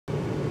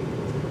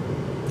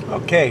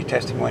Okay,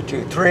 testing 1,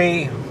 2,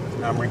 3.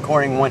 I'm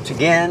recording once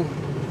again.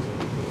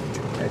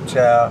 It's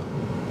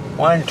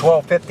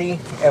 1250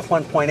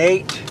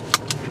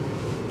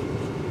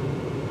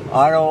 f1.8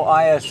 auto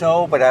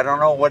ISO, but I don't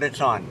know what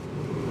it's on.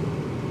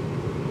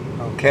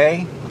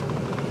 Okay,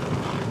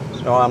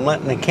 so I'm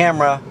letting the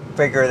camera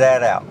figure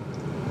that out.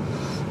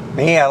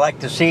 Me, I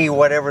like to see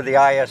whatever the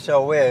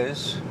ISO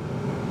is,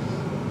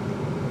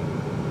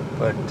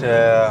 but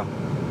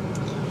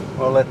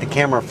we'll let the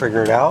camera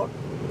figure it out.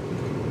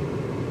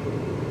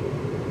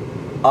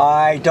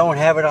 I don't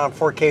have it on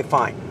 4K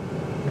fine.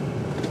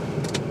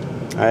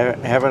 I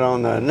have it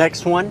on the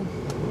next one,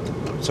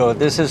 so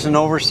this isn't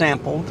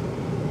oversampled.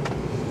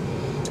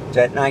 It's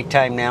at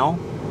nighttime now,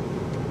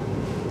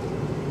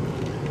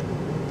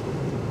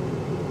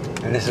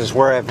 and this is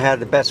where I've had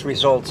the best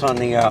results on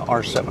the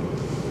R7.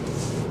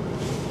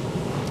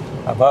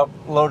 I've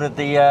uploaded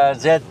the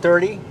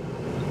Z30,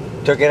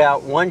 took it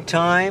out one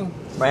time,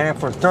 ran it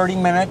for 30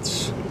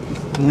 minutes,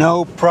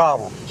 no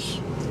problems.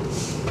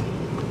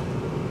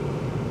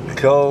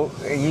 Go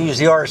use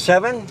the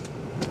R7,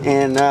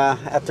 and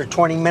after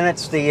 20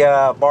 minutes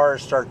the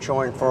bars start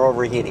showing for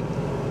overheating.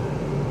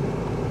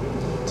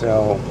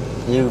 So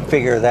you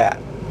figure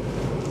that.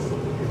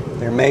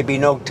 There may be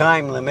no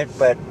time limit,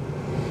 but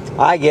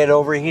I get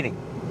overheating.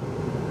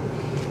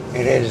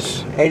 It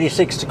is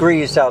 86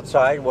 degrees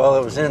outside. Well,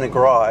 it was in the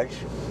garage.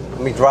 Let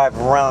me drive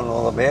around a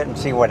little bit and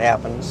see what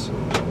happens.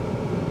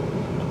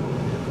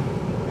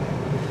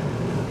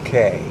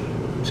 Okay,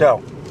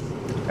 so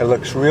it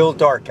looks real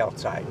dark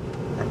outside.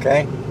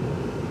 Okay,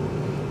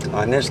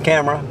 on this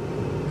camera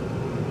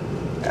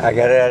I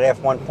got it at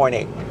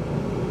f1.8.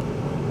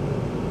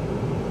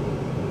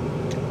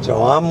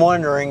 So I'm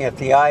wondering if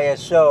the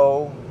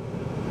ISO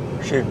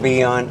should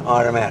be on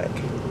automatic.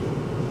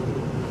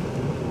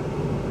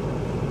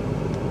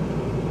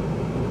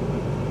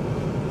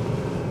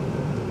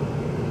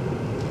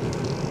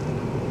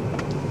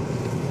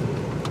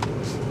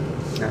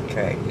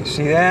 Okay, you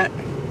see that?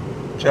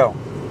 So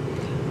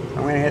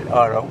I'm going to hit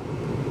auto.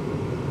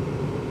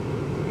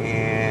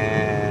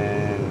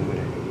 And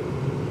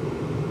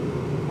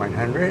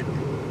 100,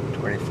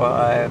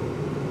 25,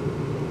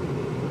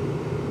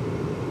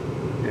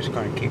 just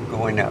going to keep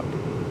going up.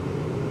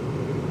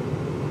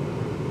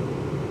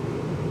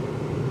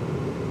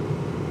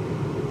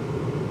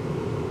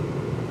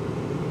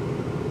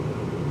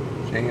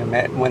 See, I'm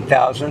at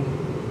 1,000,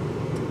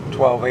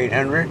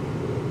 12,800.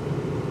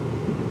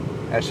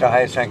 That's the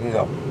highest I can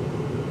go.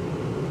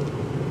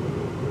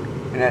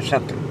 And that's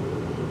something.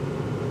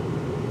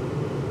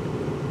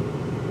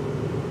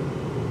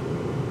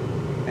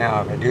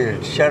 Now, if I do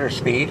the shutter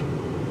speed,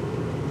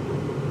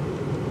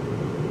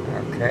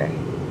 okay,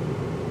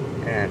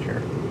 and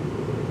enter.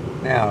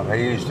 Now, if I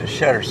use the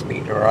shutter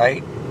speed, all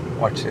right,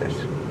 watch this.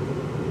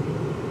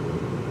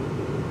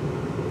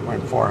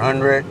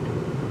 1,400,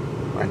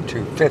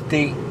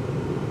 1,250,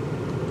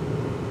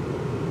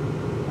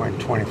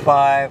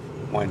 125,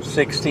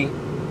 160,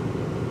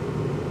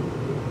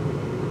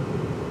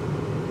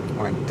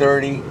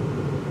 130,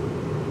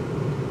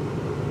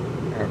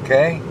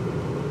 okay.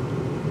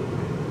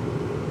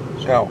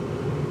 So,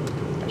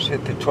 let's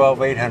hit the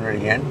 12,800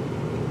 again.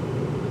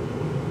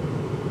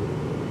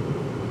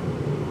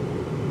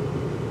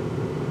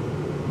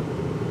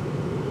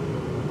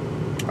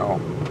 Oh,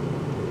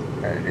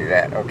 gotta do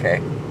that, okay.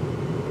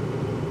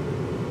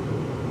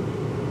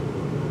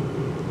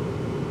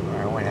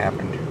 Alright, what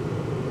happened?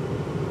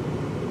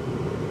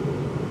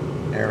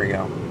 There we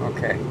go,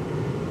 okay.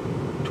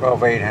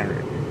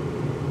 12,800.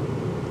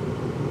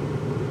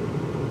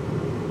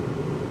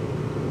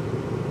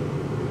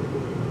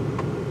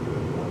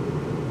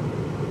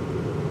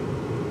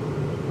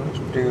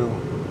 Do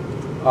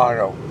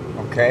auto,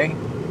 okay,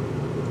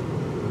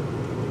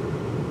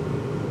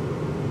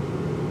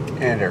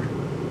 enter.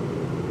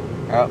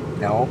 Oh,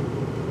 no,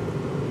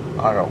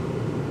 auto.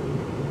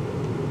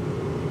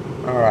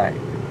 All right,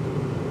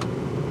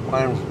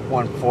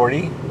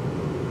 140,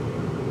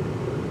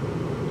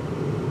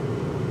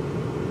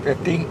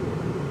 50.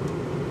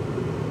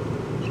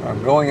 So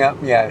I'm going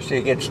up. Yeah, see,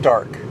 it gets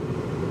dark.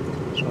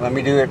 So let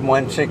me do it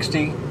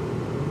 160.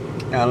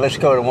 Now let's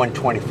go to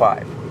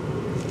 125.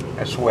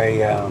 That's the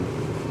way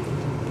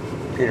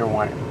Peter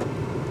wanted.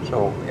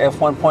 So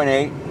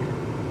f1.8,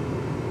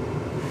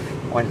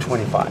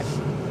 125.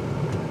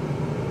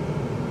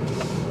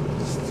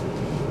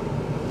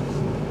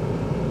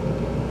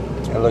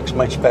 It looks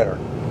much better.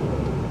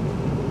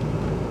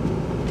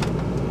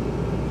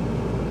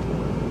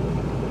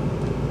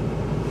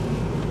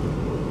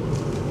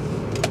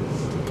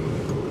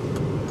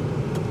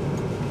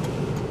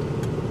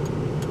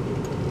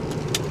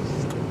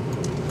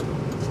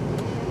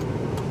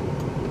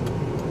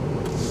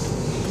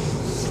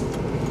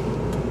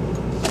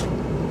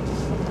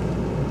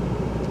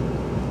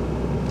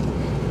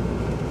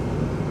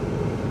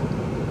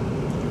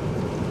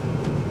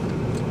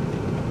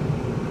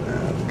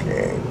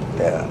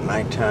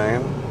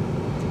 Nighttime.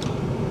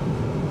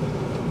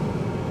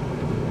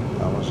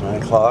 Almost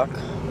 9 o'clock.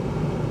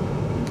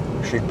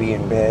 Should be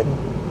in bed.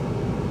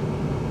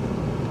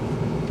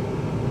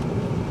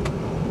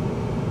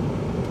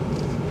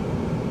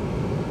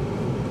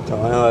 So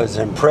I was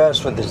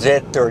impressed with the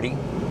Z30.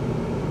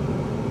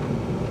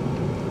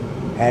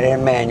 Had it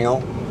in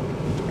manual.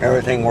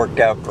 Everything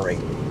worked out great.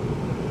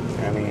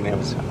 I mean, it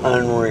was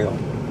unreal.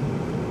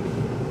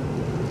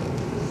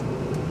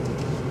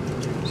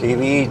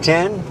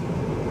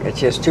 ZV-E10, it's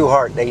just too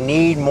hard. They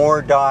need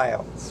more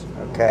dials,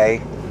 okay,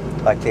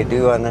 like they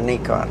do on the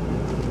Nikon.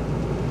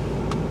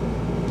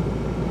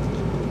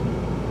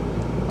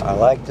 I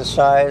like the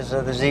size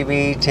of the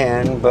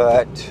ZV-E10,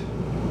 but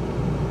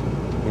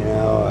you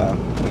know,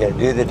 you got to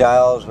do the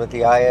dials with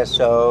the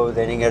ISO,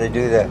 then you got to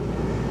do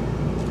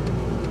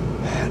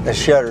the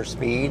shutter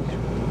speed.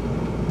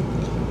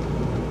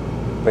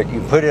 But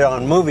you put it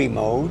on movie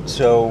mode,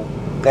 so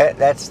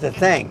that's the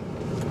thing.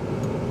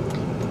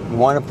 You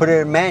want to put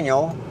it in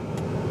manual,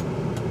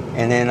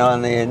 and then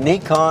on the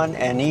Nikon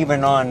and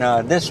even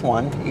on this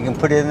one, you can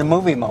put it in the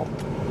movie mode.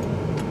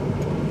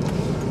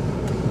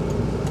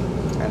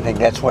 I think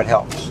that's what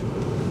helps.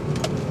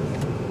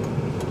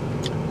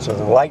 So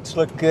the lights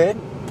look good,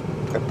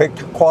 the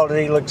picture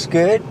quality looks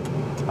good.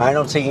 I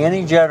don't see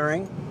any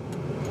juddering.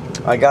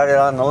 I got it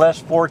on the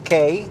less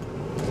 4K.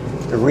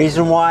 The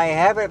reason why I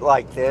have it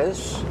like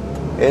this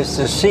is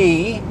to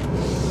see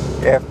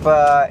if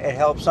it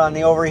helps on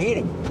the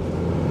overheating.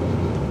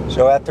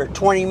 So after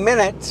 20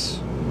 minutes,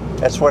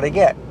 that's what I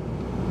get.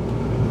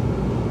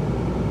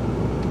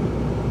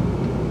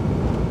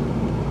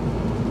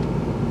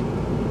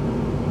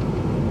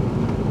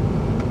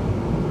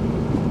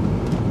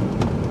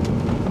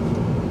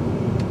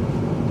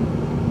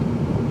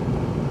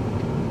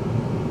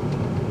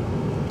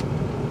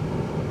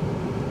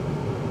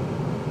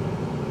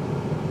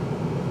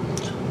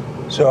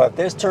 So if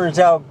this turns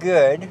out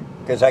good,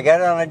 because I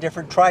got it on a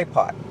different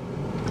tripod,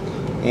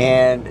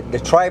 and the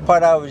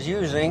tripod I was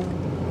using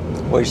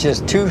was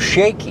just too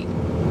shaky,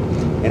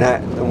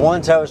 and the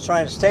ones I was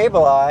trying to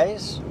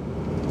stabilize,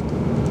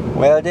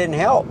 well, it didn't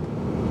help.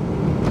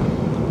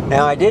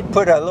 Now I did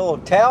put a little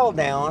towel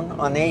down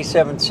on the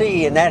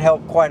A7C, and that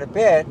helped quite a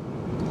bit,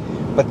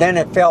 but then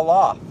it fell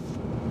off.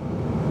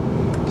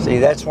 See,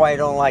 that's why I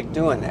don't like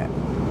doing that.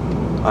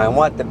 I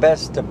want the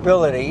best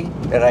stability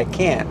that I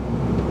can.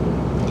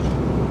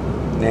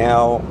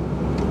 Now,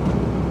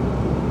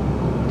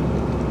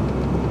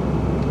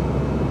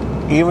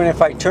 even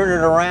if I turn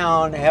it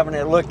around, having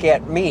it look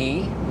at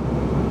me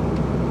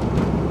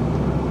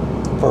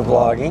for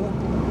vlogging,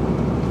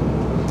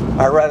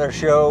 I'd rather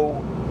show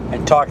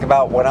and talk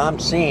about what I'm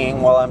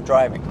seeing while I'm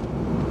driving.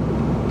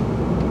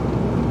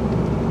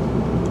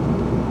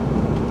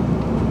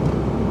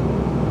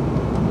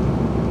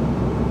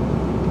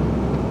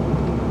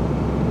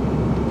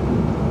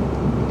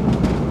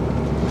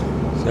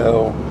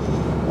 So,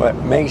 what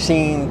may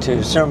seem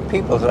to some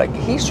people like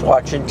he's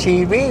watching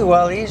TV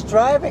while he's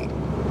driving.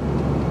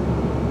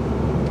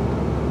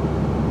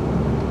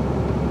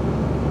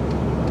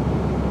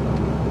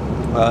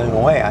 Well, in a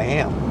way, I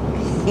am.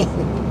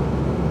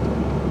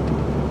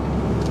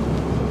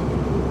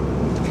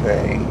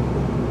 Okay.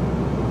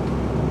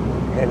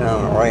 Heading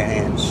on the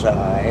right-hand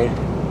side.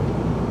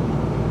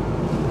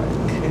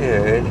 I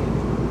could.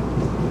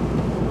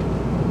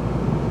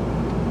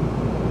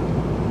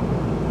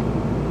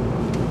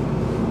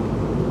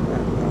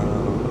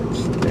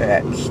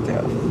 That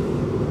stuff.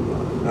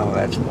 No,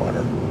 that's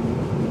water.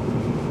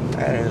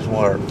 That is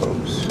water,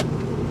 folks.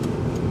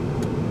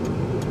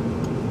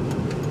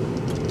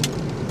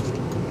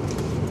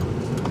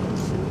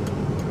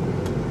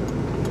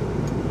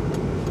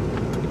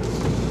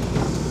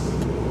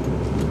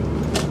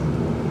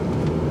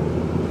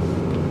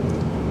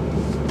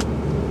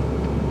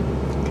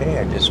 Okay,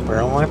 I just put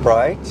on my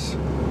brights.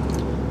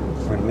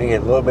 I'm going to make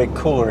it a little bit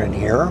cooler in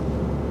here,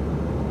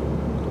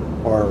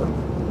 or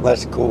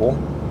less cool.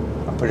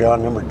 Put it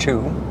on number 2.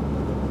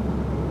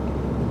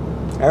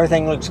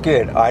 Everything looks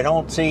good. I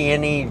don't see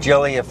any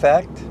jelly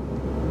effect.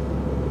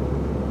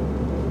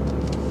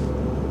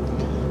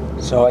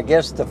 So I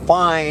guess the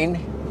fine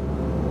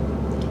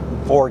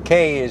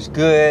 4K is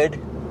good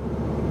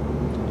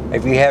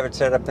if you have it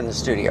set up in the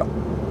studio.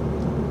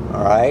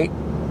 Alright?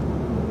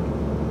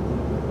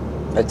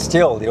 But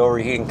still, the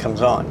overheating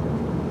comes on.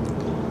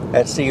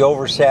 That's the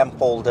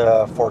oversampled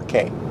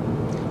 4K.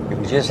 If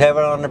you just have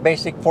it on the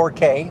basic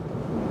 4K,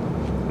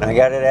 I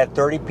got it at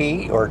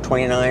 30p or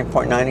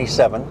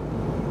 29.97,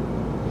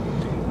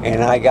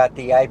 and I got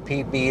the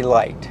IPB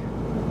light.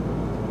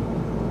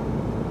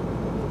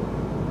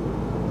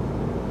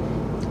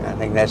 I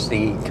think that's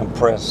the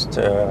compressed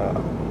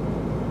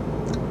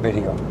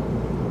video.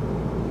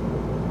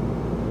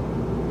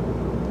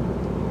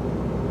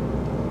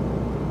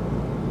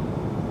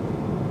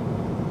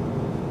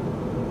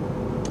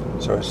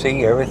 So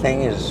see,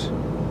 everything is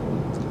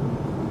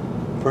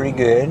pretty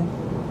good.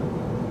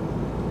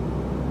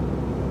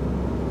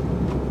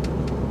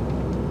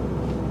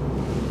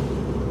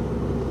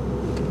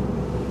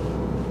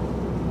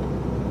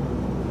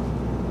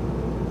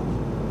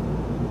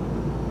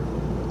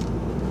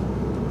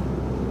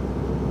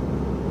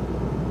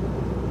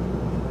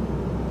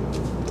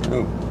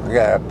 Ooh, I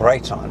got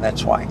brights on,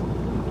 that's why.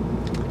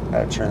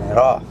 Gotta turn that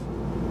off.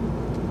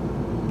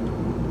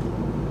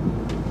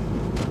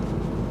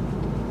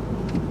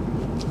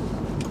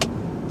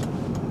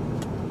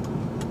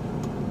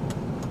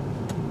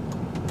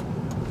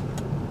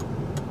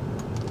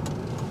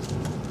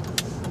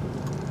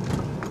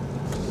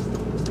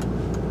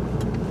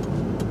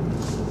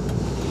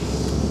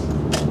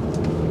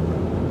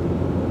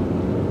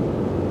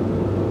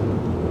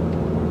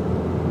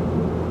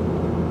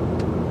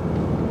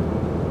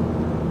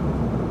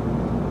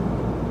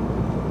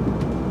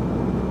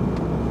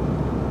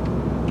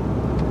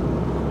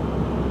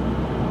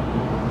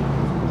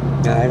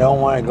 don't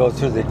want to go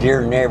through the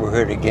deer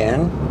neighborhood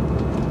again.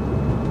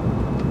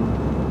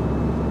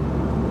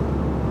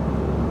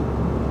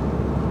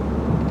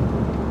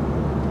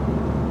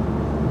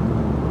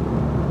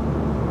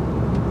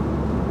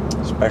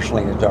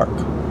 Especially in the dark.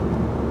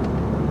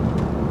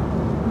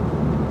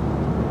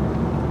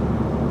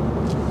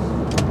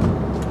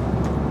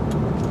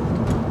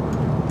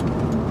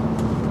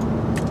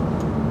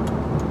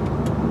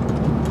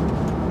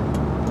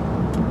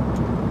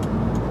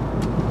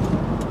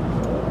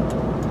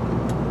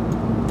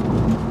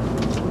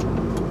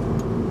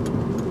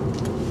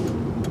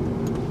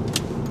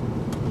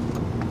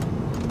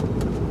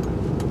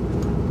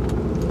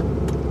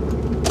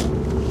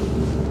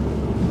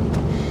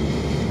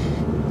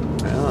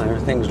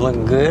 Everything's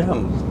looking good.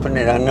 I'm putting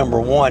it on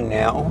 #1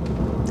 now.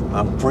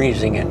 I'm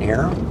freezing in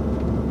here.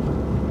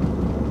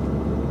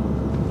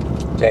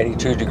 It's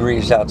 82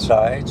 degrees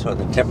outside, so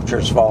the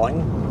temperature's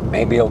falling.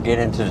 Maybe it'll get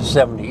into the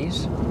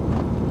 70s.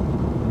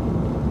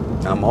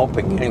 I'm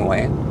hoping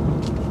anyway.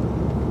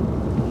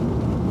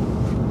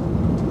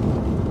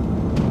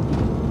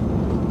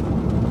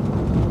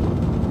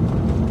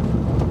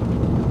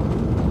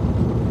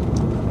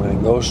 I'm going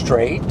to go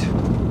straight.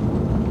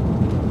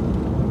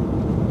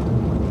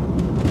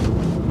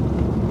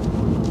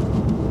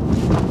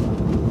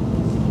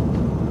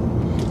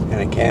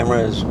 The camera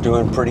is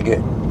doing pretty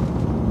good.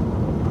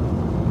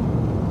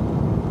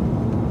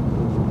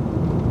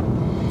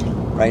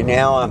 Right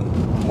now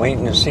I'm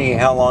waiting to see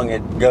how long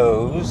it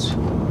goes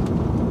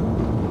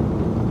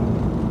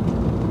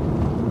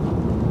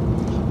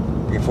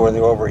before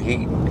the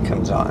overheat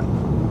comes on.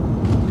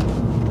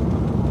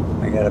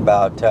 I got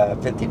about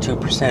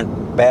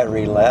 52%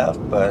 battery left,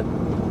 but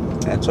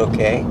that's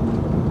okay.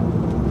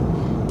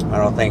 I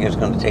don't think it's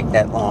going to take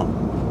that long.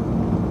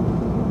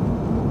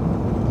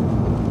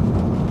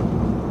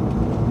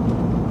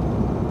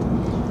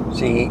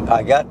 See,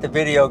 I got the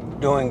video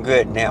doing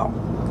good now,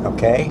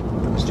 okay?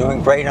 It's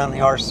doing great on the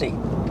RC.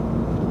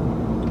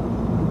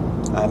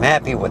 I'm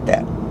happy with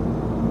that.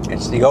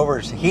 It's the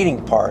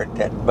overheating part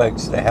that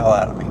bugs the hell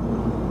out of me.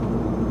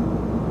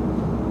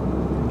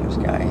 This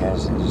guy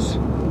has his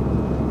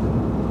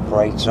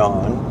brights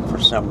on for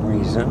some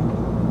reason.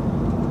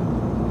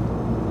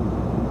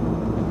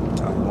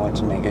 Oh, he wants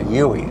to make a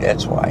Yui,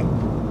 that's why.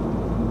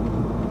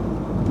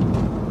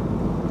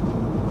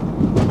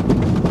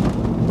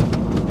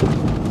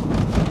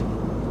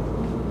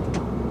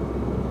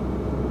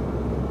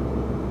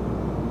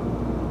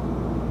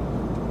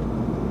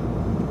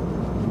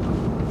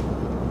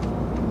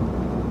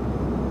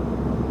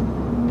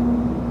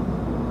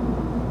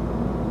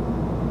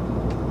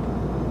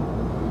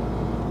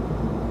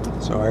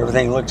 So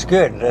everything looks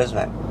good, doesn't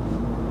it?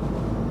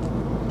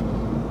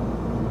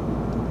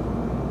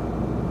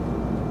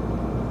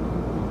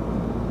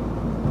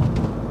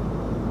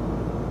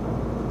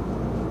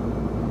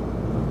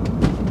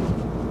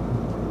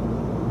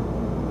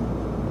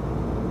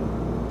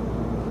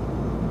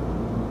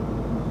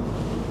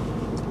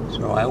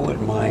 So I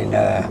wouldn't mind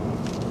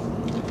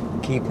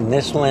keeping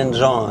this lens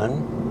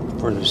on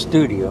for the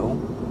studio.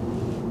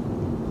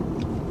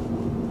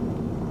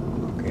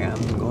 Okay,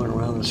 I'm going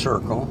around the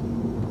circle.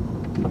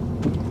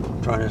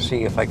 Trying to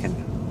see if I can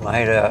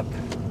light up.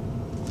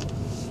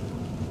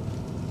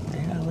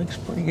 Yeah, it looks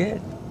pretty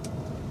good.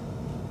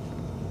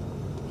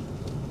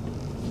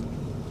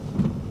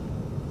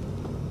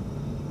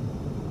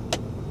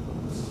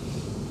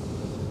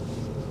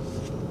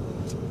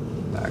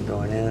 Not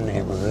going in the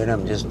neighborhood,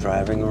 I'm just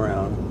driving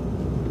around.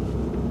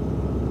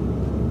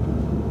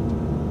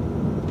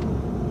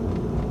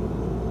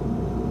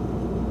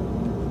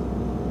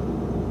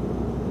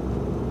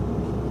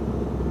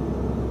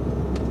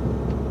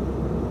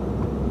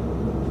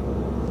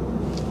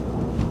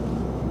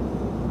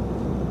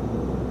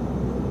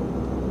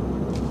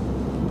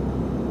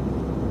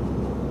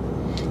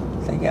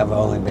 I think I've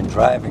only been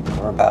driving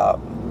for about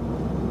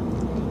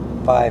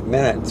 5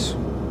 minutes.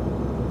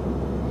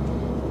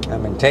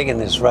 I've been taking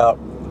this route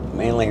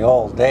mainly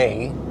all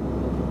day.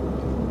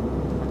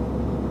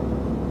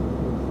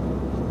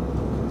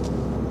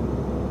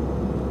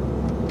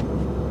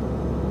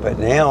 But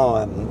now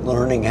I'm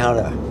learning how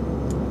to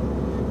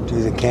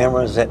do the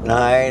cameras at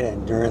night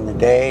and during the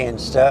day and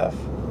stuff.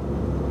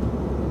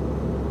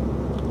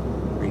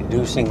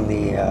 Reducing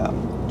the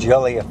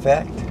jelly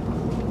effect.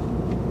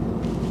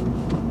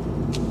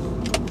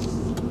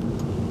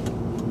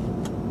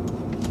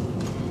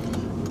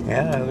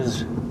 Yeah, it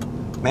was,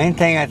 main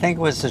thing I think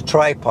was the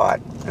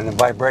tripod and the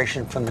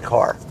vibration from the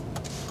car.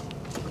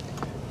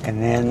 And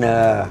then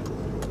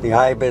the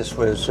IBIS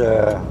was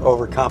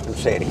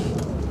overcompensating.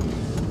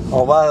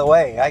 Oh, by the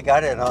way, I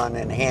got it on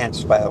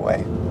enhanced, by the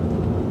way.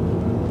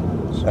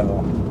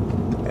 So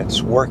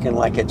it's working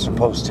like it's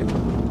supposed to.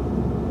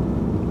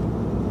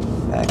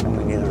 Back when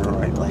we get in the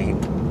right lane.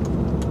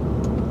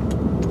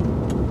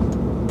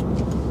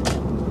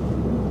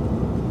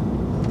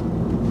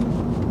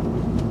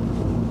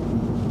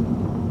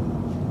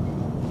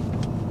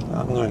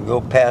 I'm going to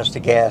go past the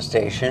gas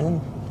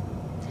station,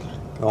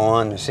 go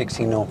on the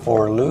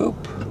 1604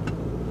 loop.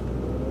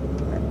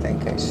 I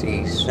think I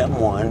see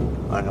someone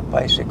on a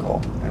bicycle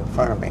in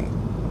front of me.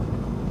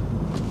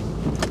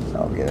 So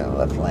I'll get in the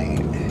left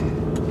lane.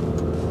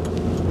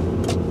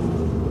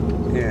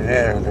 Either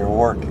that or they're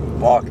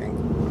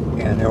walking.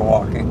 Yeah, they're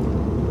walking.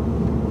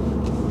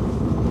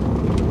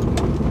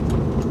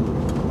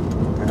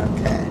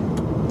 Okay.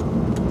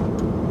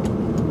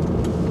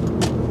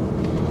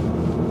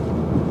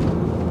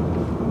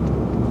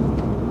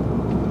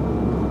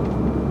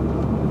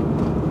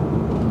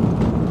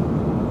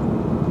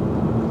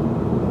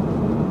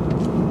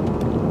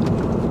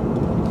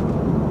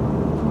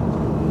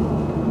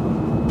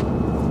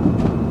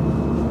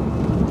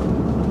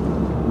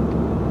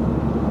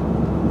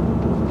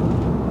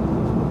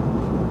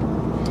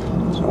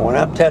 What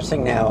I'm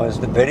testing now is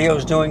the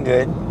video's doing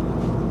good.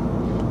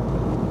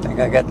 I think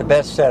I got the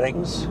best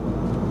settings.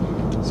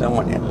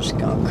 Someone hit a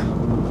skunk.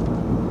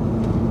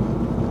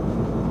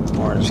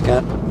 Or a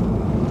skunk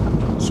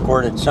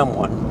squirted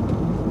someone.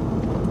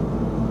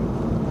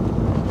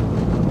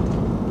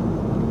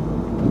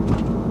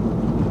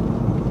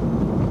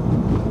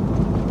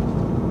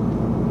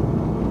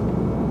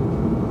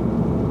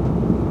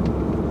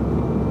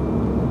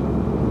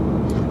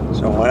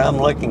 So what I'm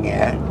looking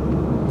at,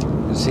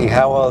 see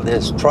how well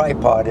this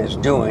tripod is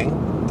doing,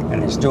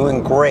 and it's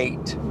doing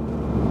great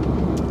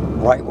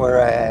right where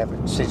I have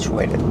it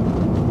situated.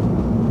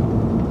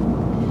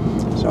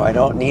 So I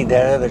don't need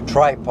that other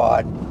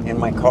tripod in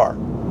my car,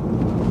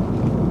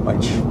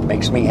 which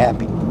makes me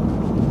happy.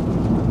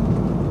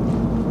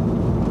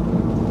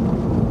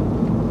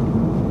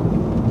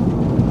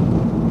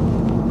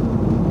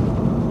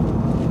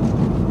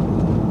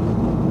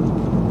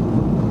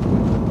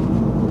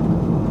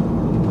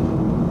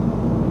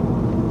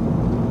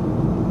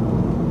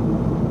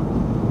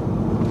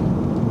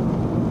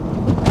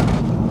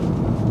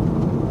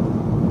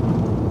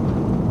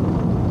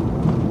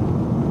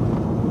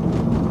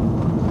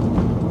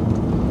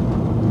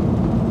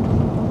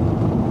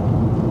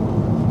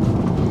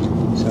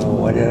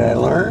 What did I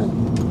learn?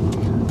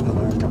 I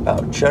learned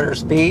about shutter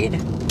speed. I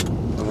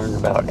learned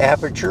about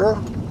aperture.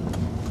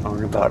 I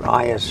learned about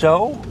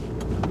ISO.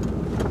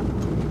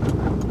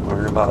 I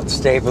learned about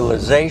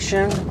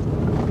stabilization.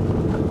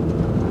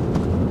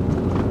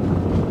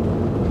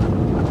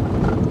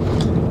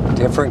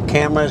 Different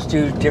cameras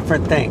do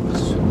different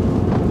things.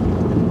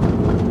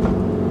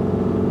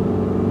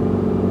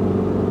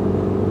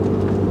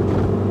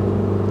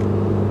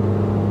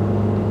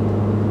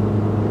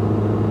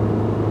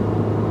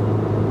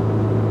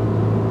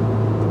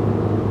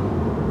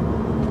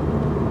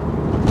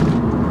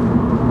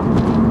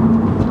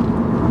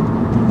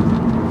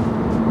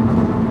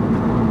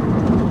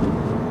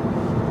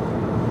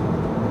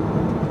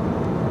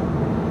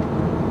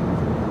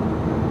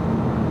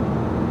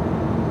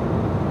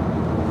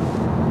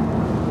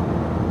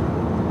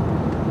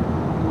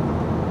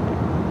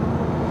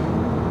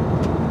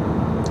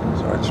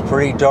 It's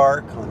pretty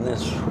dark on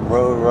this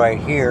road right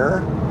here,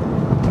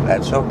 but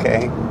that's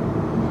okay.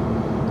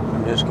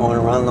 I'm just going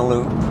around the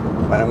loop,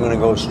 but I'm going to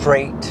go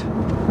straight,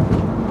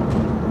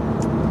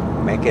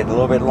 make it a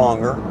little bit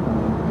longer.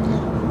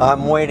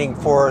 I'm waiting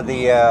for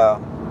the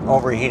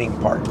overheating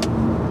part.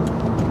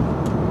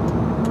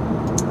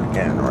 I'll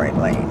get in the right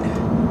lane.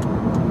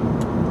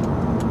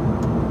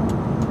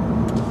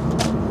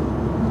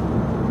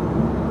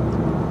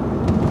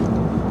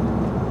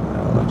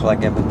 Looks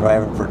like I've been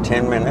driving for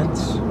 10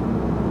 minutes.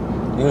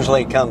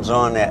 Usually it comes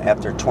on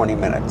after 20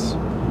 minutes,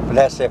 but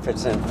that's if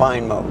it's in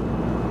fine mode.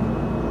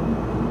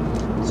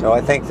 So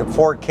I think the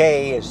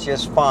 4K is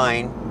just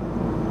fine.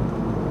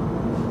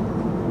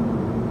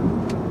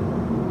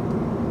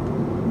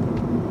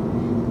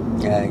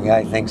 Yeah, the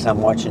guy thinks I'm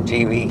watching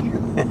TV.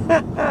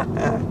 I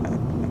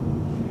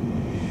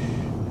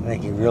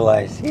think he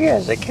realized he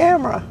has a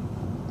camera.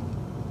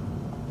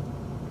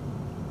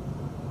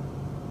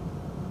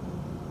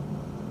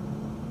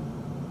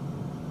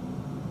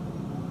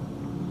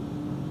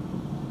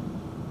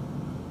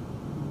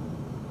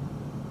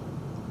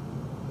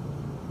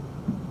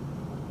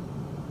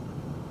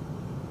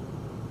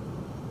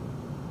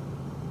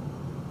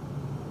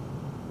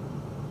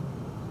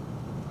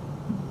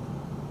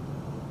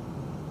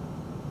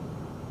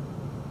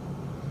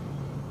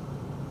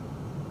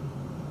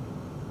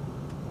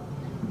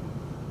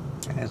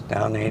 It's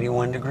down to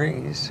 81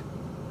 degrees.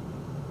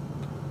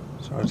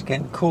 So it's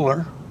getting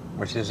cooler,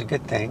 which is a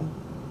good thing.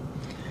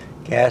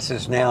 Gas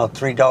is now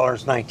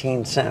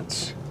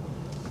 $3.19.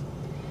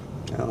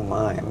 Oh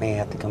my, I may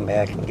have to come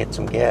back and get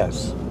some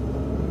gas.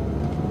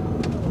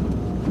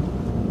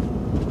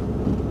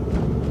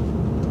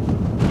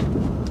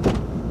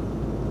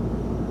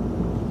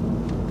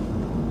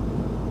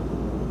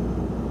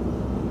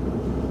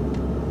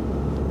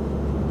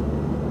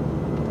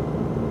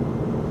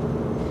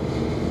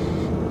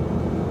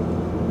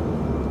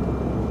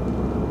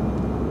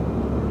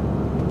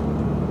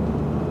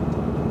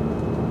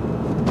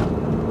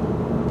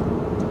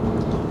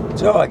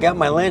 So I got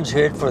my lens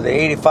hood for the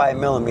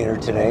 85mm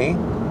today.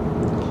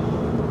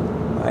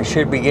 I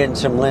should be getting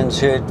some lens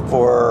hood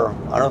for,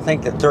 I don't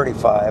think the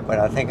 35, but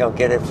I think I'll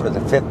get it for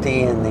the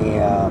 50 and the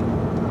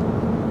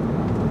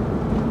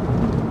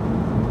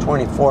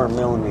 24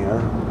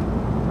 millimeter.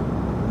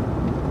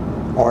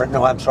 Or,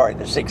 no, I'm sorry,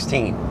 the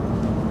 16.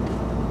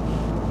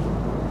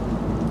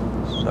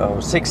 So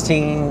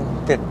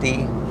 16, 50,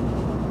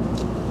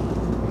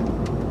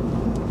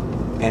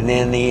 and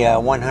then the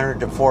 100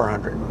 to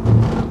 400.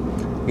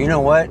 You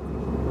know what?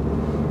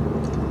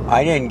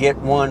 I didn't get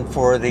one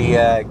for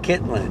the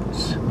kit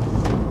lens.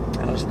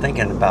 I was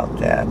thinking about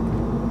that.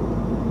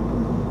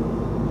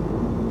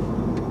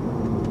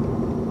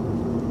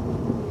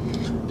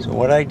 So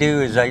what I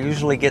do is I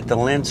usually get the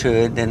lens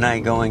hood, then I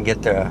go and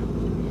get the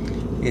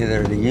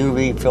either the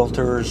UV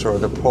filters or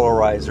the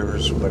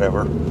polarizers,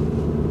 whatever.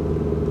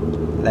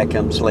 That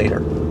comes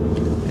later.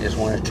 I just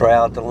want to try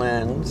out the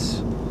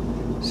lens,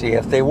 see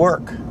if they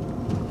work.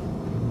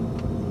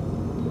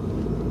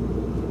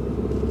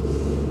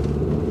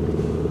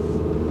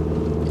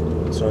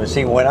 So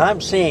see what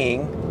I'm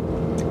seeing,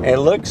 it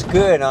looks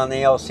good on the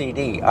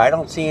LCD. I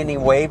don't see any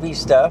wavy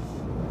stuff.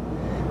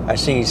 I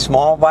see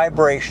small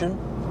vibration.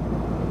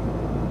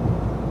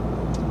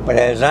 But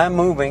as I'm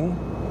moving,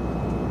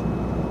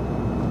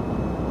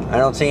 I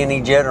don't see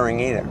any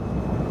jittering either.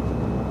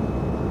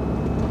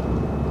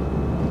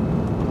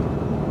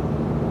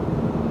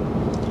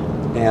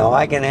 Now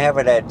I can have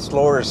it at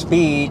slower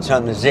speeds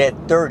on the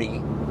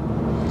Z30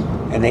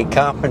 and they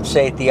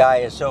compensate the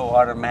ISO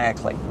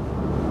automatically.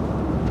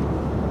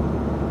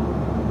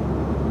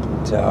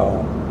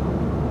 So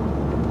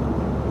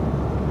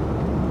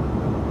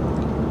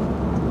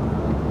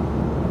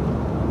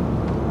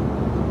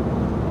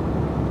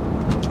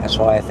that's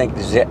why I think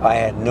I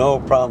had no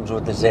problems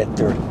with the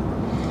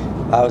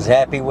Z30. I was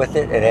happy with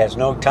it. It has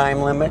no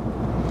time limit.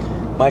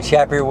 Much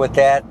happier with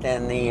that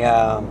than the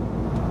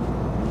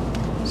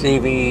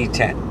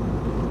CV10.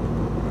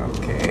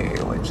 Okay,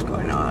 what's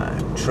going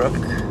on? Truck.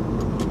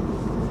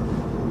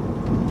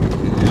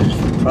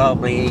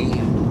 Probably.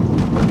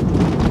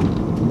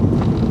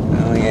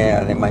 Oh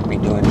yeah, they might be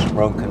doing some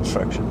road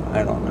construction.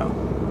 I don't know.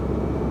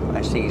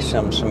 I see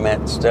some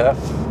cement stuff.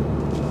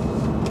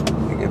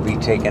 You could be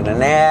taking a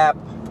nap.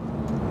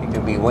 You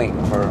could be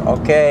waiting for,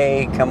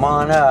 okay, come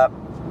on up.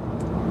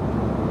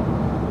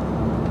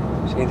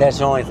 See, that's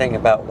the only thing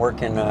about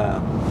working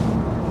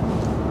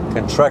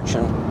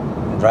construction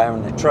and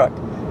driving the truck.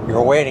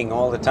 You're waiting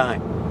all the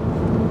time.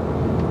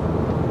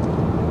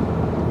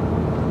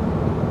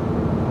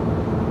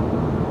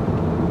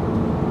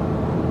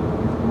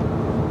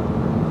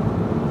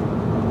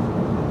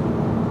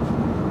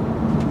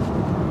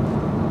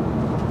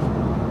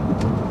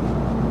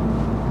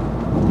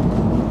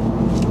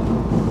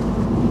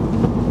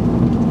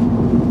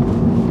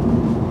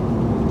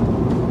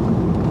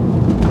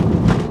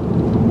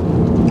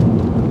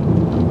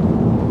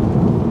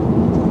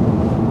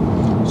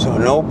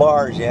 No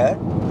bars yet.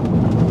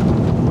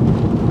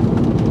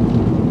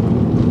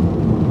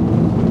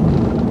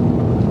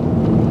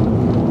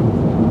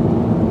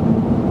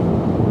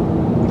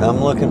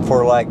 I'm looking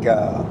for like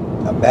a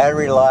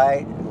battery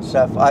light and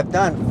stuff. I've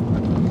done,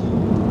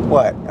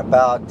 what,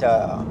 about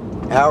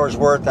hour's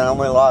worth, and I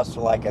only lost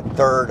like a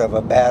third of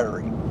a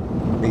battery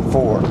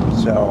before.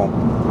 So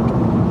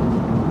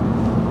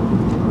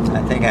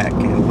I think I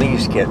can at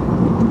least get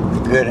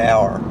a good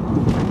hour.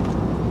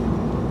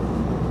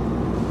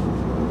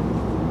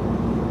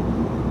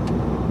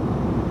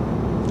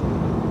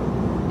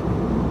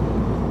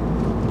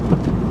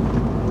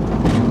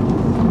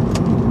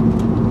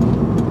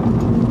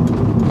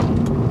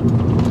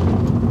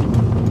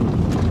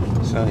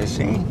 So you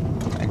see,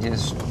 I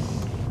just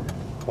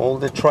hold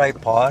the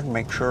tripod,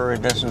 make sure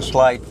it doesn't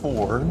slide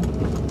forward.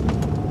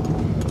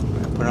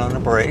 Put on the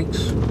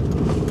brakes.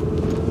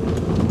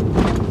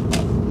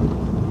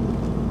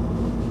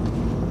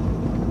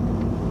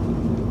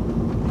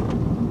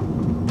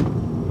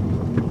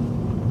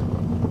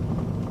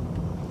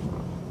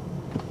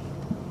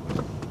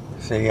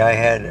 See, I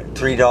had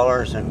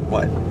 $3 and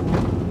what,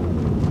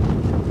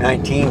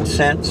 19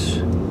 cents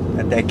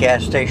at that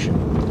gas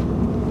station.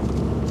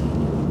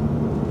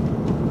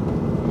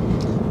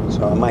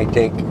 So I might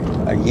take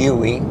a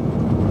UE.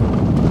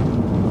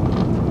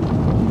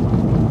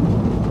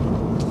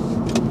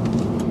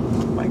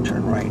 Might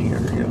turn right here,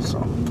 so.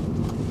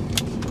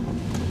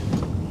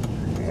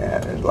 Yeah,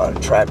 there's a lot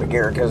of traffic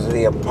here because of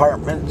the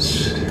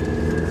apartments.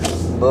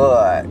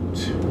 But I'm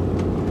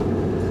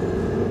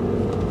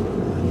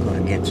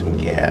gonna get some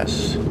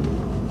gas.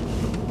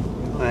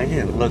 I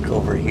didn't look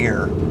over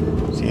here,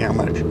 see how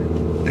much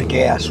the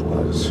gas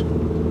was.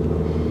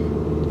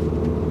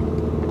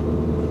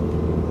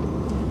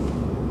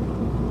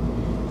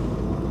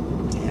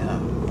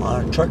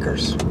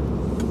 Truckers.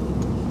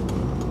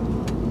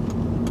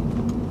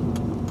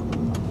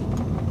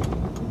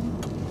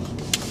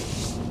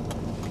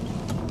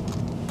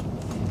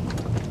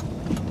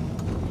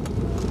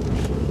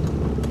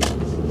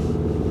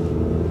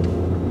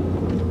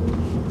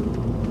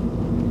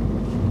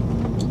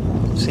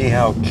 See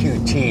how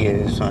QT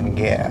is on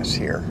gas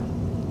here.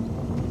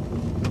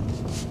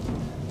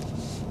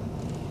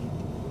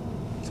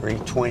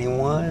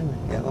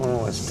 321. The other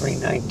one was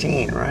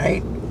 319,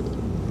 right?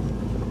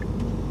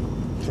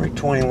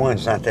 321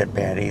 is not that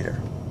bad either.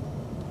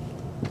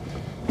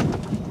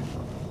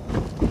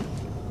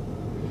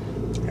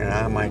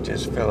 might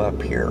just fill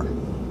up here.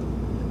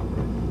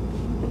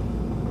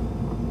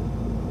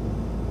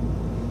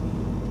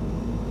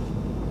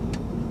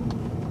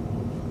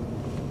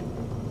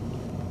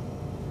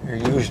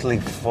 They're usually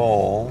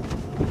full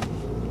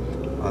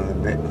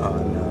on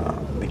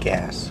the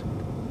gas.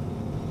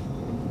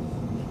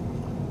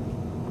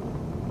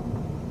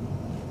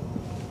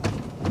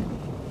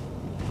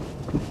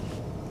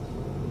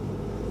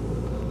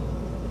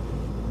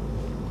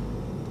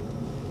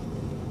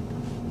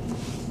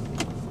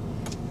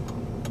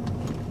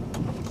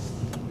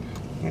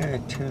 Yeah,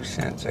 2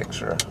 cents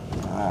extra.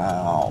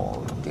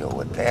 I'll deal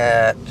with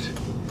that.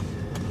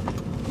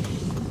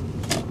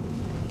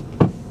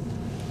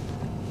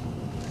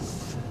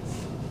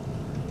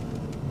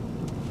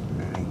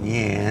 And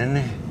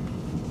again,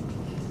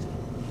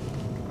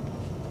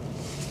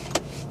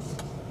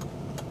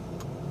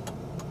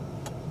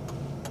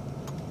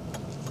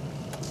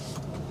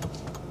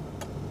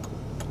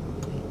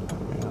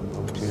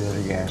 I'll go to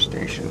the gas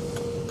station.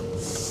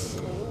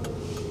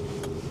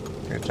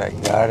 Because I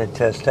gotta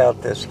test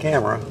out this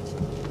camera.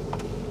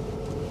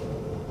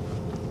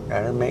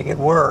 Gotta make it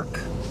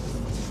work.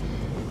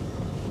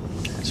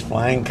 It's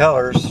flying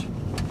colors.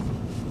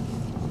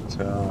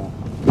 So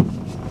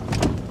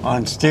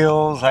on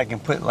stills I can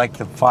put like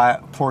the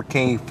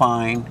 4K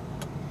fine,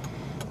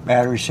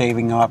 battery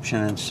saving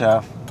option and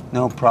stuff,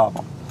 no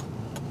problem.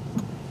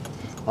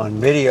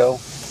 On video,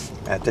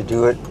 I have to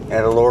do it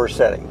at a lower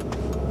setting.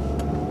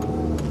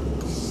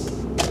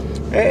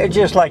 It's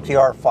just like the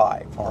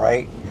R5, all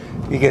right?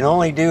 You can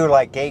only do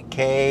like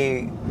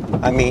 8K.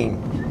 I mean,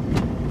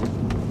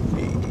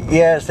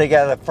 yes, they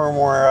got a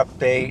firmware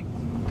update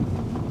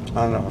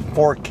on a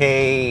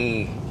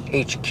 4K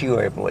HQ,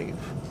 I believe.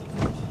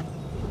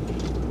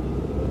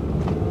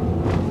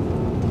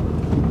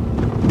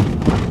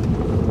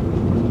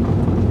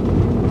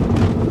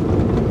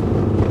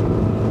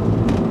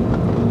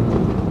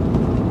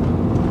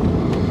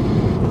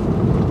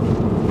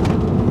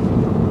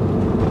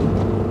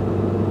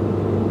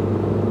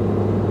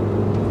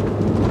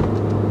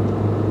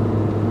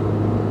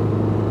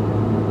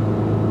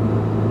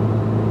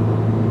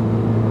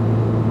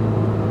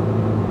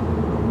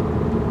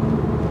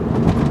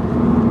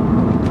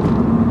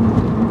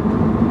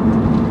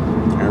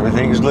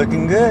 Everything's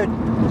looking good.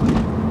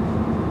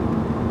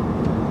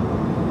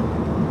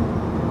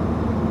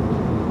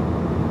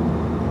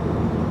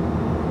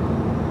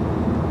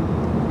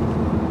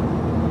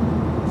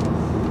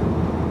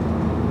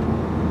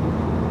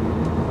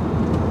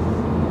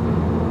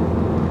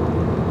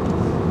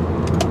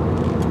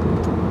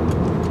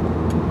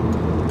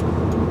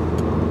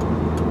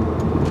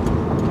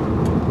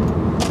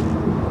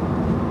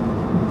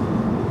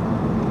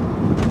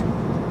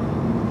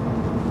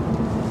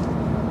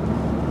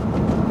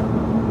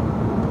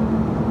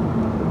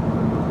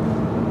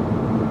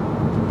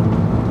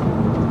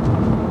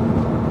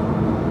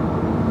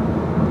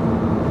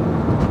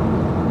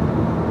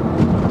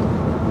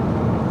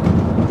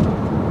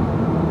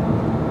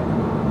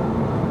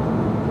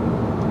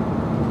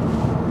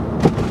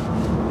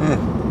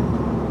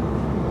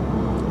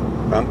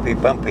 Bumpy,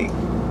 bumpy.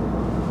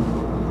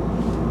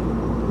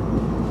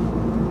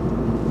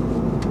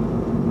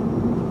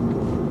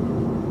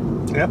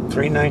 Yep,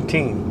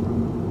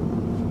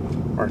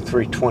 3.19 or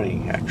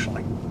 3.20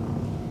 actually.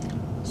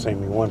 Save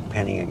me 1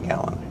 penny a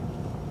gallon.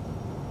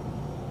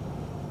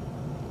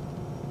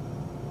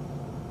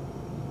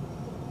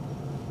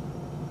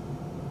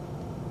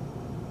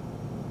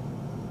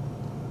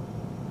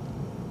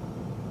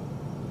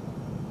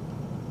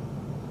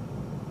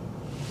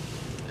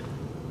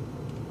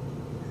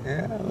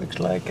 Yeah, it looks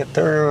like a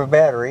third of a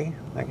battery.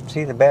 I can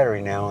see the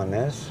battery now on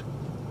this.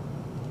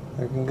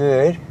 Looking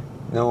good.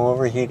 No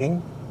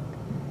overheating.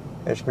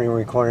 It's been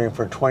recording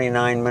for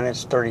 29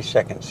 minutes, 30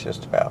 seconds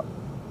just about.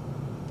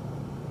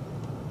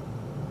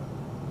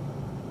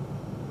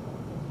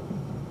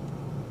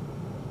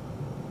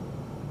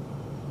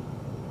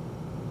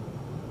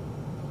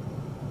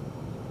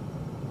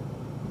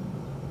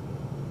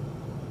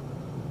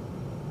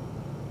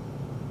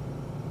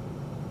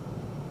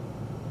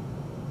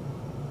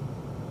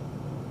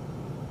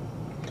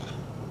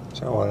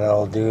 So what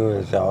I'll do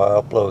is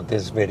I'll upload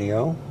this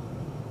video.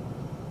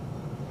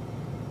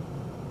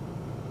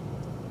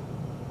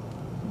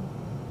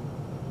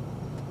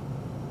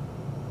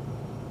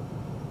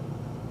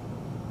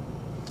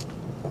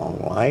 On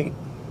light.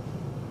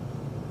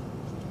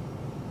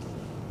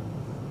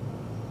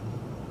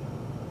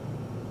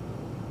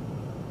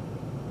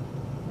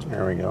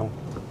 There we go.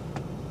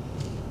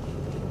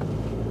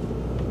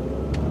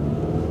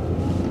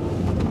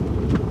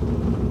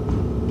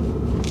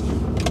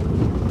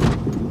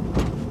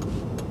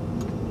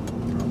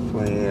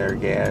 Our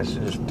gas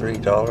is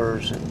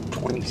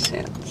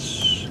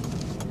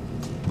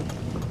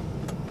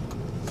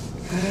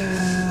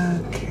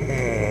 $3.20.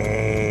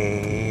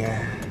 Okay.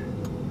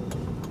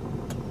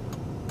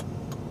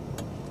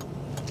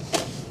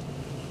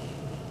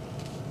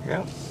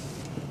 Yep.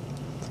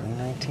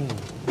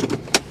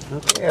 3.19.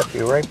 Okay, I'll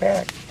be right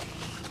back.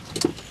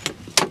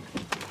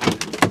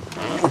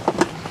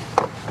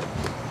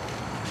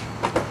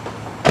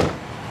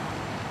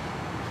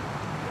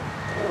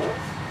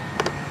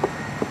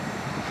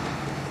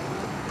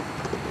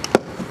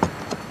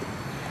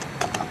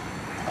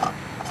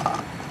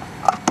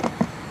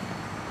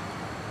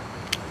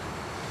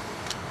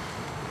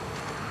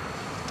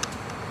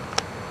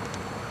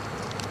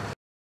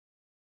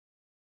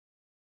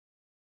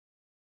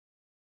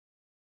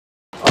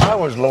 That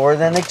was lower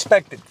than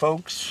expected,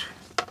 folks.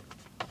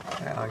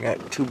 I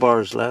got 2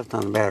 bars left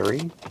on the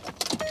battery.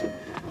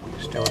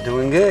 Still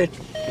doing good.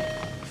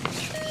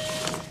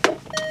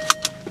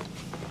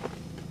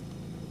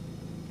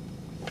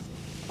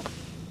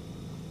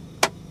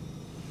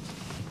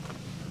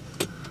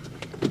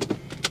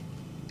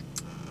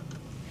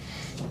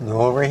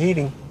 No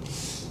overheating.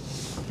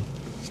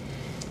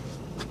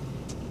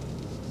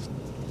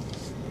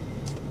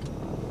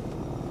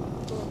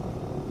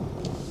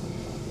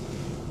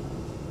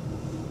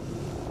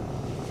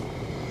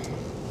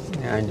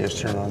 Yeah, I just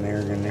turned on the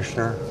air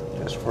conditioner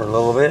just for a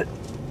little bit.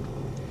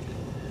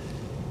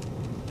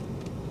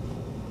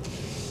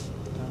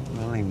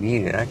 Don't really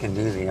need it. I can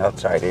do the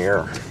outside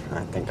air.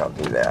 I think I'll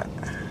do that.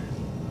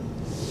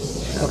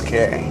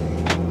 Okay.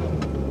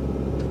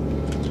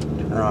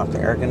 Turn off the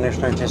air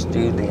conditioner, just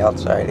do the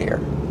outside air.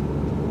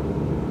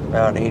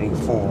 About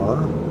 84.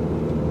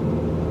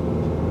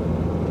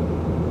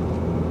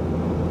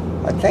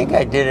 I think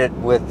I did it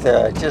with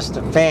just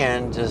a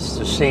fan just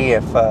to see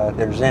if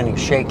there's any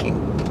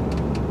shaking.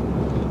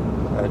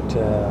 But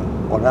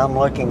what I'm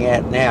looking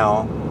at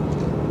now,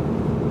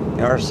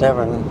 the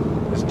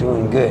R7 is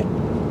doing good.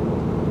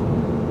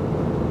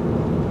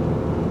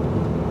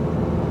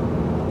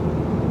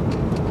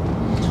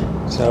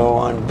 So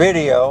on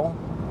video,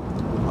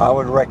 I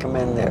would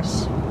recommend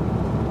this.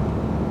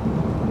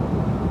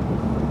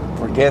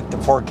 Forget the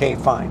 4K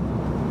fine.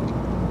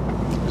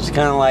 It's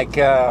kind of like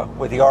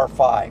with the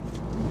R5.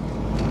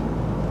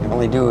 You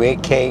only do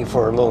 8K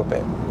for a little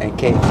bit,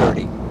 8K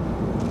 30.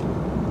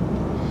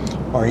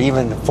 Or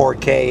even the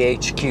 4K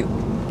HQ.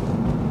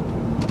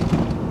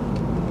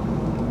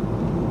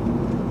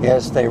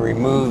 Yes, they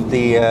removed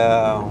the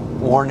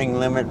warning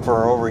limit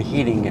for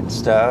overheating and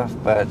stuff,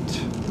 but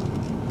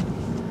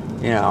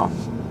you know,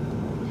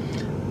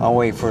 I'll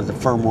wait for the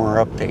firmware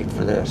update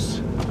for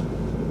this.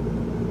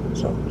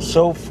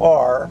 So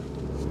far,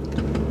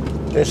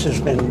 this has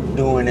been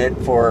doing it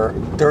for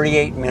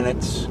 38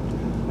 minutes,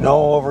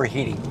 no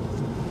overheating.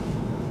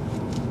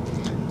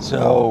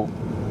 So,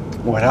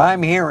 what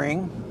I'm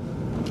hearing,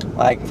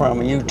 like from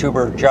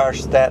YouTuber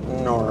Josh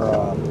Staten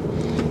or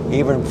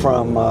even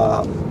from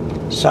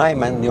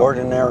Simon, the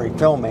Ordinary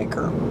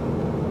Filmmaker,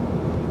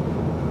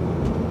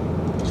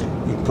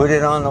 you put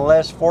it on the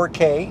less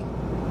 4K,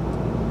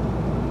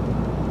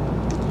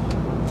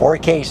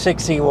 4K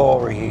 60 will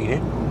overheat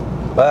it,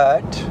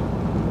 but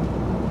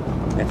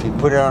if you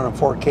put it on a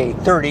 4K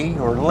 30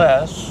 or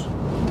less,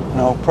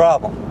 no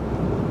problem.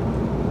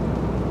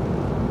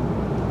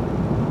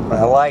 But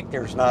I like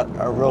there's not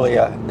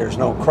there's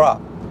no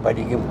crop, but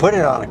you can put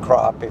it on a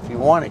crop if you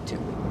wanted to.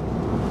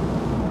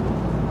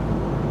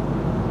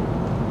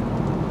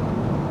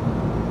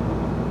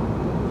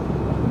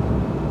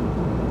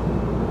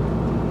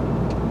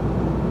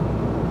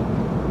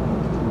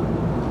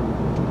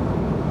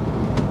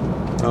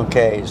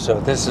 Okay, so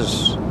this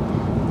is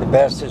the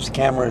best this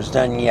camera has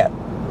done yet.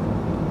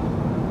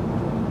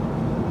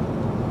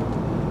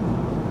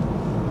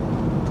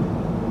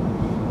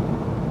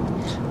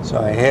 So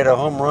I hit a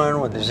home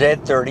run with the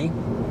Z30.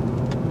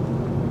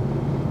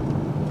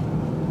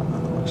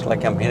 Looks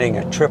like I'm hitting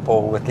a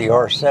triple with the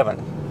R7.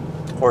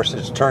 Of course,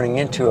 it's turning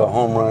into a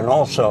home run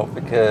also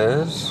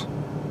because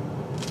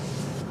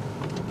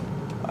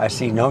I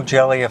see no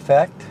jelly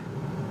effect.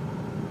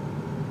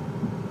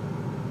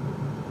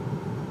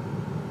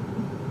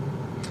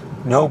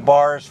 No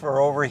bars for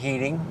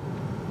overheating.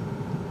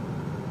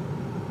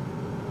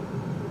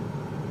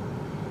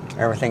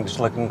 Everything's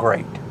looking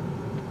great.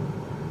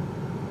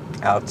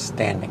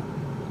 Outstanding.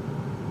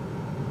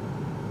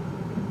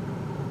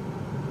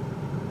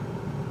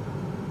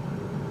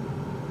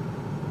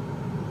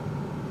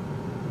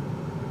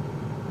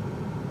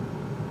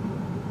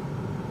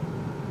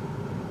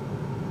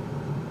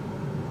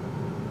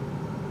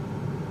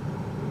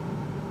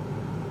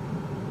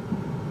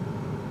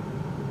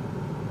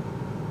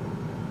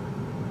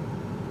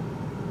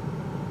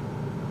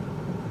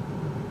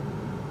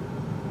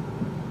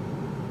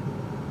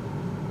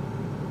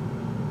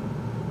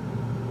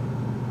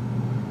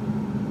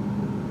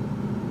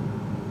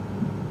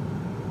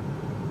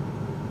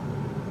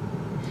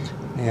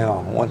 You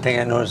know, one thing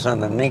I noticed on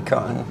the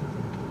Nikon,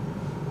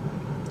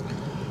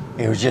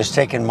 it was just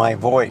taking my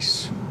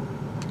voice.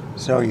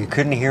 So you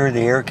couldn't hear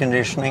the air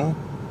conditioning,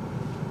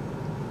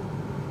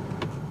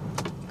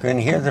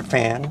 couldn't hear the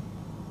fan,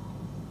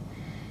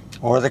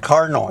 or the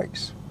car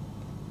noise.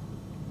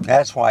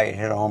 That's why it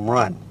hit a home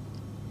run.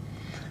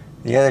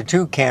 The other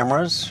two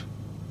cameras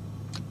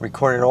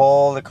recorded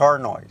all the car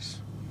noise,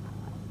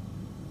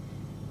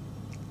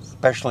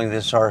 especially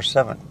this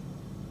R7.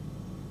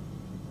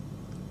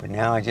 But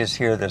now I just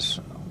hear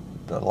the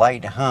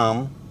light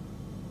hum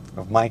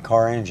of my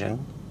car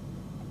engine,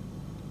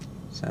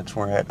 since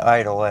we're at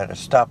idle at a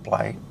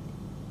stoplight.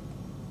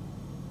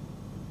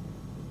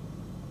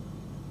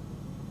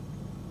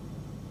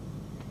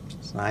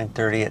 It's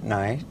 9:30 at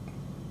night.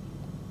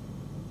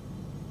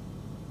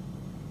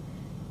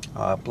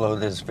 I'll upload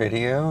this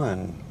video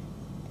and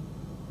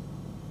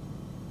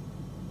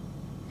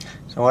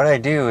So what I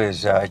do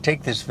is I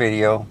take this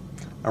video,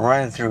 I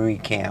run it through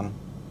Ecamm.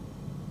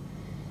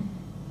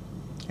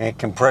 It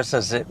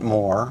compresses it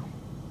more.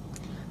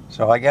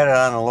 So I got it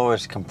on the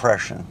lowest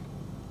compression.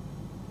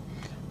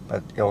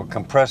 But it'll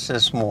compress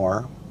this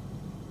more.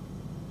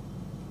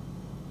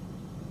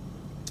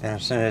 And I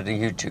send it to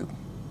YouTube.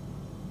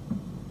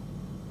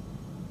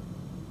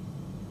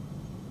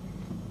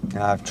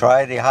 Now I've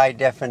tried the high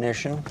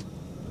definition.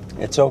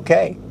 It's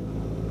okay.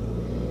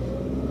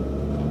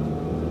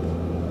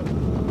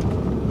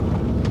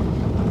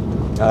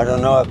 I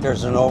don't know if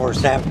there's an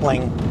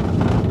oversampling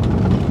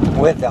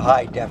with the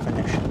high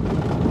definition.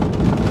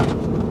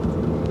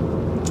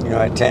 You know,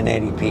 at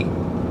 1080p.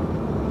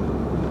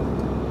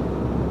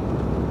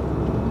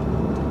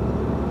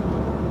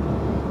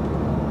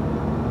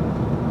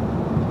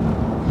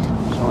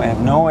 So I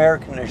have no air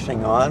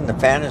conditioning on. The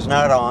fan is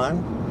not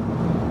on.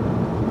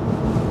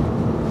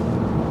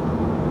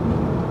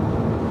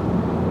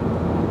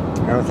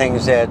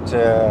 Everything's at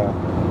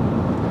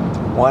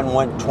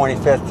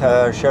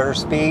 1/125th shutter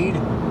speed,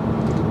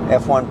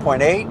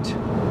 f1.8.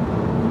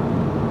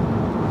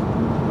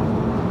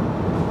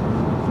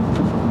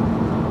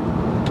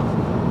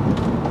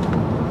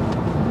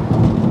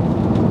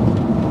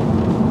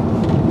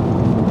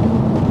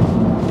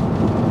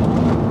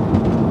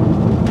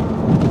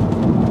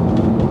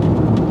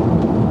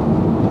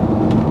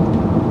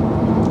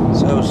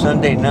 So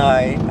Sunday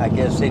night, I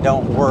guess they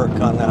don't work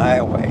on the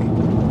highway.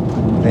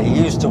 They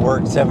used to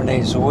work 7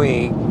 days a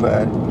week,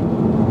 but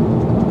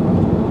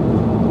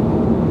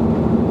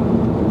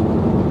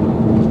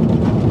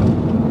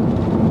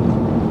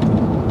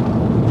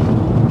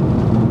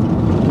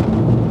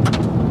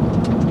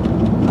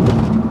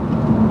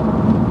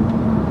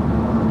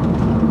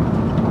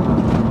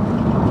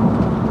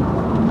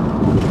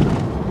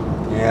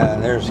yeah,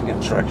 there's the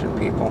construction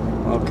people.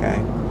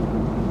 Okay.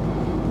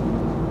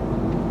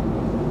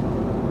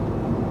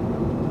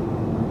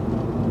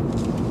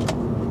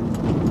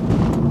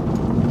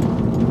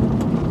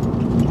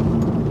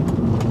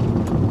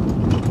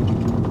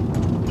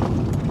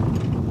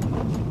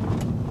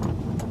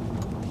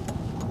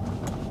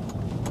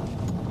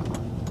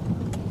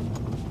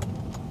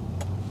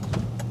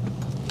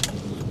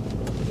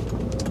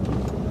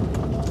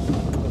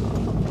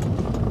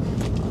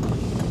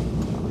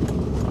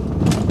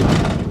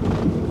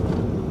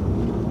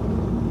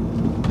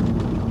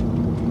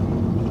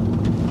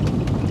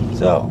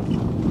 So,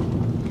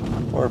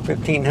 for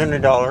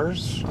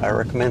 $1,500, I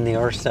recommend the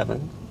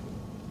R7.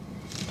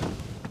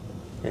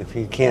 If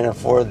you can't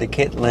afford the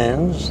kit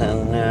lens,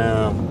 then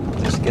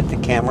just get the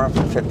camera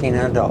for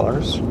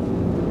 $1,500.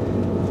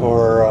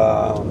 For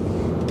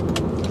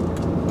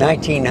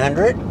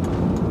 $1,900,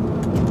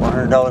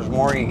 $400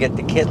 more, you get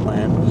the kit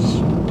lens.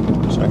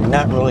 So you're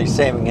not really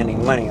saving any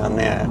money on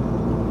that.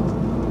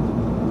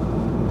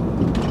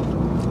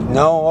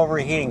 No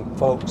overheating,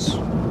 folks.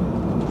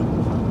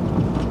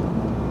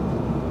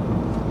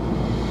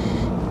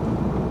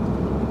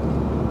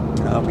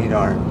 I'll be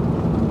darned.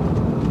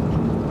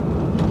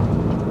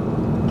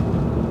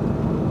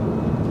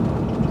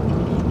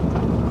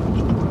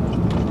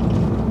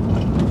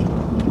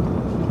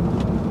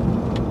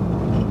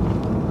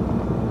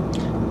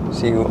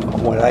 See,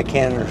 what I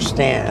can't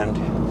understand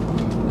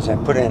is I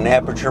put in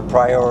aperture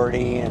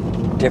priority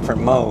and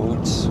different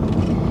modes,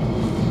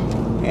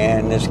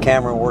 and this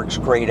camera works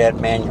great at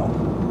manual.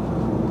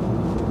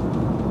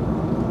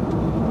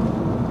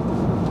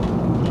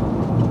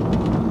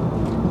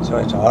 So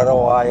it's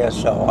auto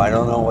ISO. I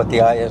don't know what the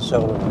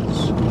ISO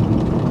is,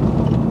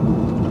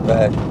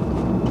 but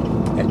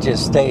it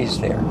just stays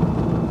there.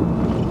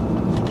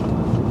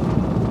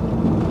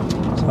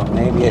 So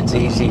maybe it's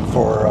easy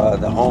for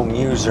the home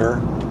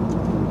user.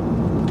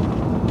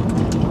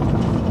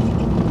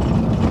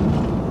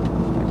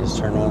 I just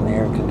turned on the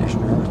air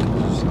conditioner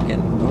because it's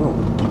getting, ooh.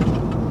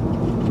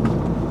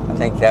 I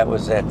think that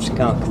was that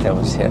skunk that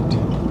was hit,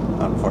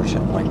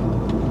 unfortunately.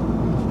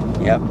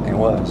 Yep, it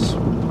was.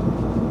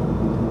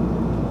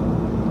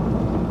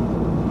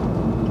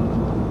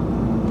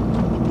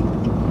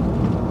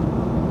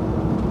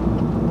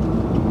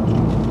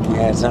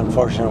 Yeah, it's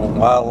unfortunate.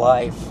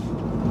 Wildlife.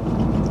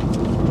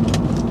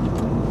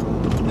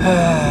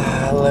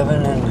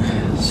 Living in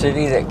a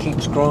city that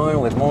keeps growing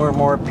with more and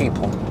more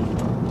people.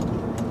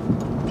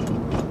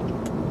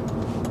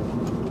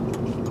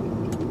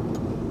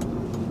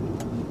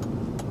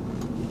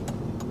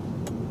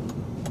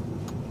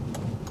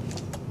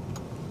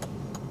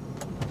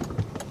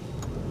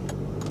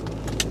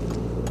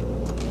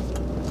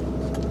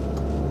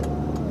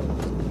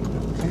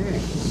 Okay.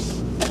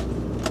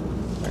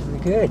 Very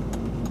good.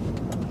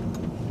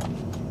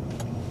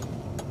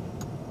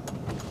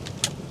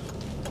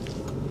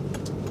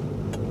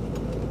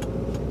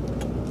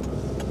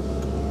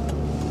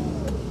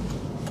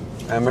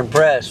 I'm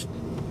impressed.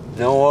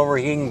 No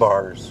overheating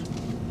bars.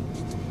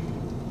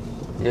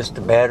 Just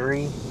the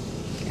battery.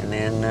 And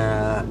then,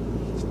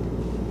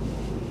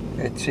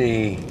 let's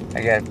see,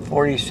 I got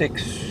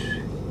 46.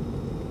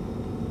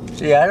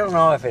 See, I don't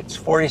know if it's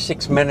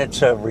 46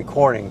 minutes of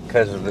recording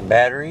because of the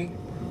battery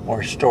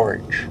or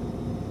storage.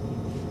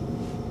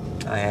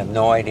 I have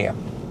no idea.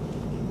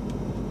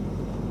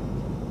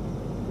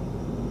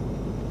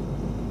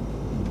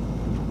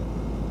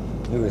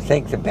 You would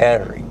think the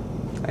battery.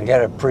 I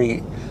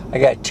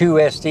got two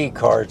SD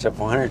cards of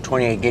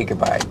 128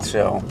 gigabytes,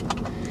 so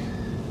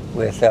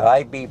with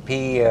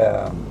IBP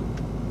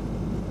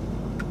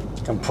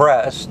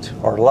compressed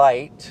or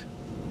light,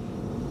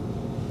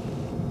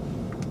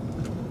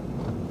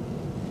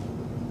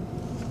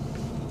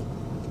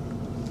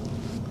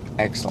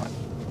 excellent.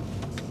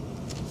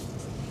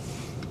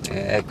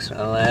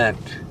 Excellent.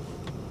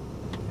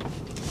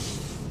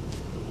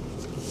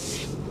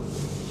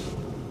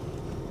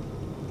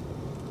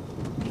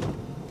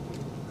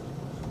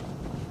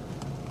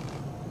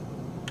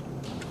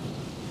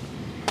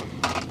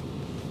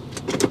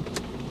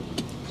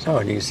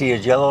 So, do you see a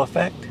jello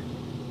effect?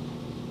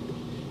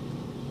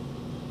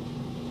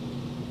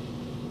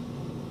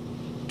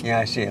 Yeah,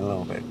 I see a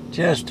little bit.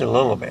 Just a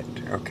little bit,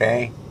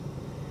 okay?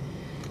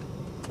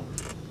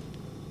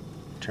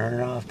 Turn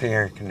off the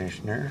air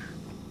conditioner.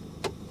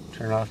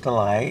 Turn off the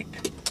light.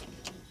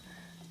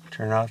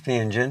 Turn off the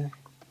engine.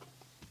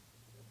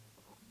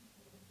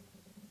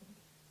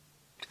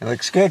 It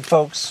looks good,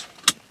 folks.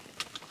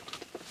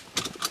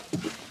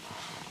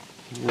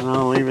 And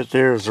I'll leave it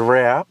there as a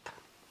wrap.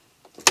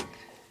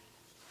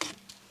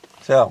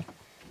 So,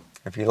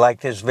 if you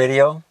like this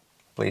video,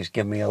 please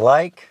give me a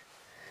like.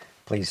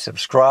 Please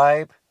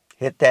subscribe.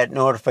 Hit that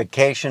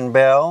notification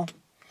bell.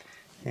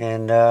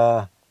 And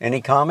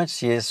any comments,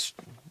 just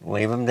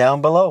leave them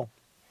down below.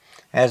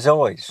 As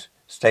always,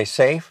 stay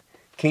safe,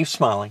 keep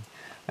smiling.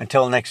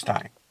 Until next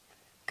time,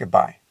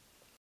 goodbye.